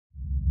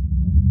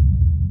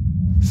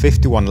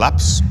51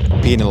 laps,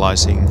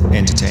 penalizing,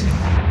 entertaining.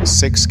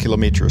 6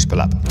 kilometers per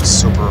lap.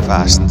 Super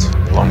fast,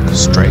 long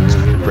straight,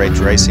 great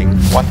racing.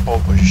 1 pole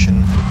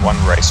position,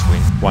 1 race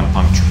win, 1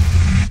 puncture.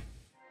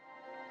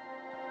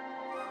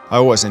 I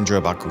always enjoy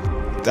Baku.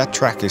 That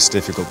track is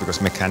difficult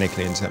because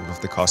mechanically in terms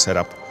of the car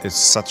setup, it's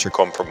such a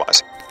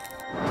compromise.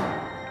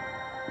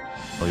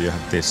 So you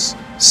have this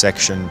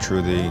section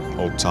through the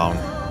old town,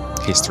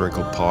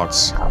 historical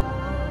parts.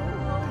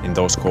 In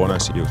those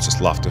corners you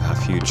just love to have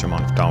huge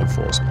amount of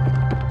downforce.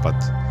 But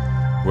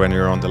when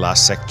you're on the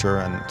last sector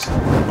and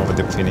over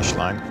the finish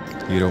line,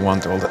 you don't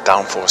want all the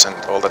downforce and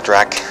all the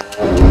drag.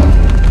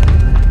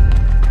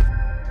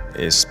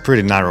 It's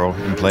pretty narrow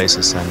in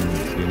places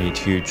and you need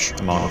huge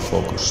amount of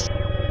focus.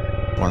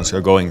 Once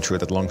you're going through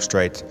that long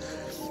straight,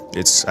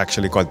 it's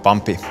actually quite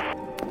bumpy.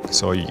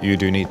 So you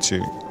do need to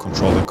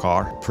control the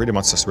car. Pretty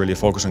much just really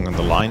focusing on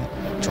the line,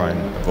 try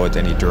and avoid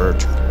any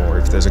dirt, or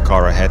if there's a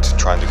car ahead,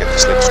 trying to get the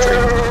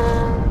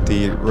slipstream.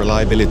 The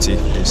reliability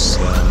is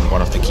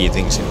one of the key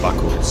things in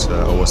Baku. It's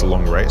always a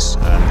long race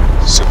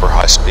and super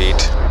high speed,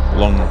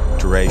 long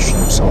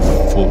durations of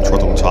full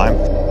throttle time,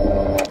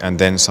 and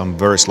then some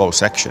very slow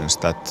sections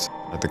that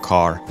the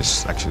car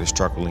is actually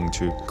struggling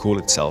to cool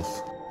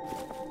itself.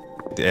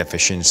 The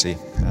efficiency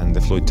and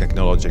the fluid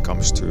technology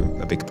comes to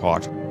a big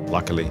part.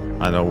 Luckily,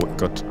 I know we've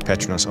got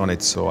Petronas on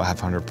it, so I have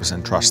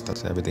 100% trust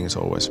that everything is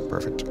always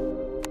perfect.